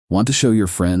Want to show your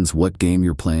friends what game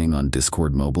you're playing on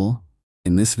Discord Mobile?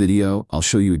 In this video, I'll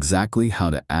show you exactly how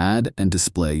to add and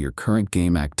display your current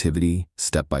game activity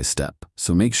step by step,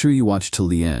 so make sure you watch till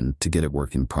the end to get it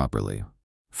working properly.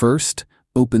 First,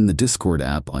 open the Discord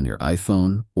app on your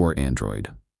iPhone or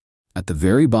Android. At the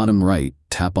very bottom right,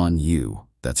 tap on You,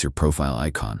 that's your profile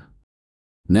icon.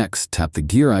 Next, tap the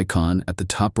gear icon at the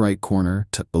top right corner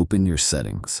to open your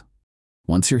settings.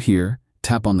 Once you're here,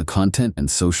 tap on the Content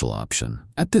and Social option.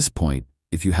 At this point,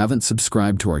 if you haven't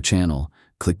subscribed to our channel,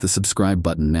 click the subscribe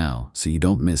button now so you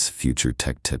don't miss future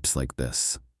tech tips like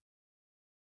this.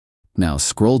 Now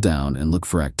scroll down and look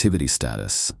for Activity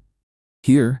Status.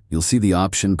 Here, you'll see the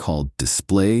option called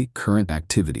Display Current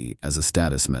Activity as a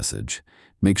status message.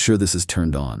 Make sure this is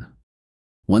turned on.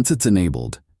 Once it's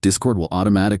enabled, Discord will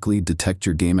automatically detect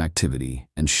your game activity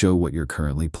and show what you're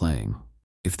currently playing.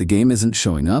 If the game isn't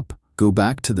showing up, go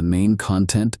back to the main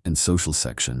Content and Social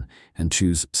section and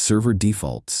choose Server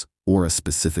Defaults or a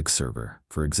specific server,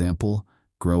 for example,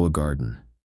 Grow a Garden.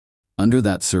 Under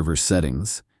that server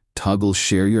settings, toggle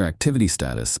Share Your Activity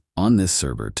Status on this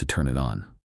server to turn it on.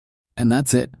 And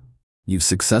that's it. You've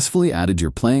successfully added your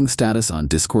playing status on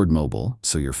Discord Mobile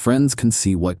so your friends can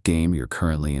see what game you're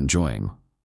currently enjoying.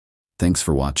 Thanks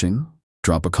for watching.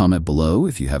 Drop a comment below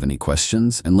if you have any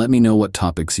questions and let me know what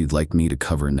topics you'd like me to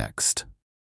cover next.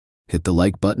 Hit the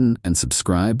like button and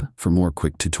subscribe for more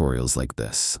quick tutorials like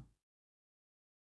this.